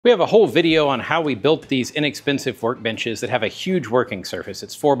We have a whole video on how we built these inexpensive workbenches that have a huge working surface.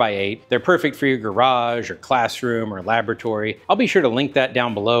 It's 4x8. They're perfect for your garage or classroom or laboratory. I'll be sure to link that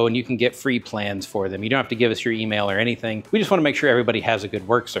down below and you can get free plans for them. You don't have to give us your email or anything. We just want to make sure everybody has a good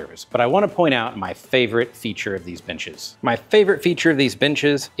work surface. But I want to point out my favorite feature of these benches. My favorite feature of these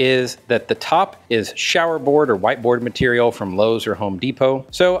benches is that the top is shower board or whiteboard material from Lowe's or Home Depot.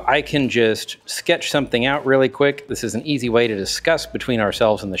 So I can just sketch something out really quick. This is an easy way to discuss between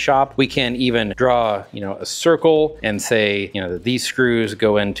ourselves and the shop. We can even draw, a circle and say, that these screws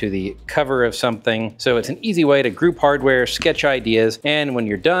go into the cover of something. So it's an easy way to group hardware, sketch ideas, and when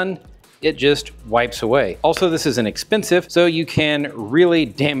you're done, it just wipes away. Also, this is inexpensive, so you can really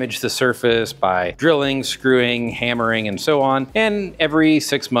damage the surface by drilling, screwing, hammering, and so on. And every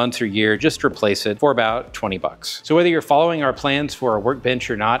 6 months or year, just replace it for about 20 bucks. So whether you're following our plans for a workbench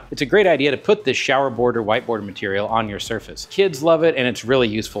or not, it's a great idea to put this shower board or whiteboard material on your surface. Kids love it, and it's really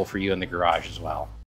useful for you in the garage as well.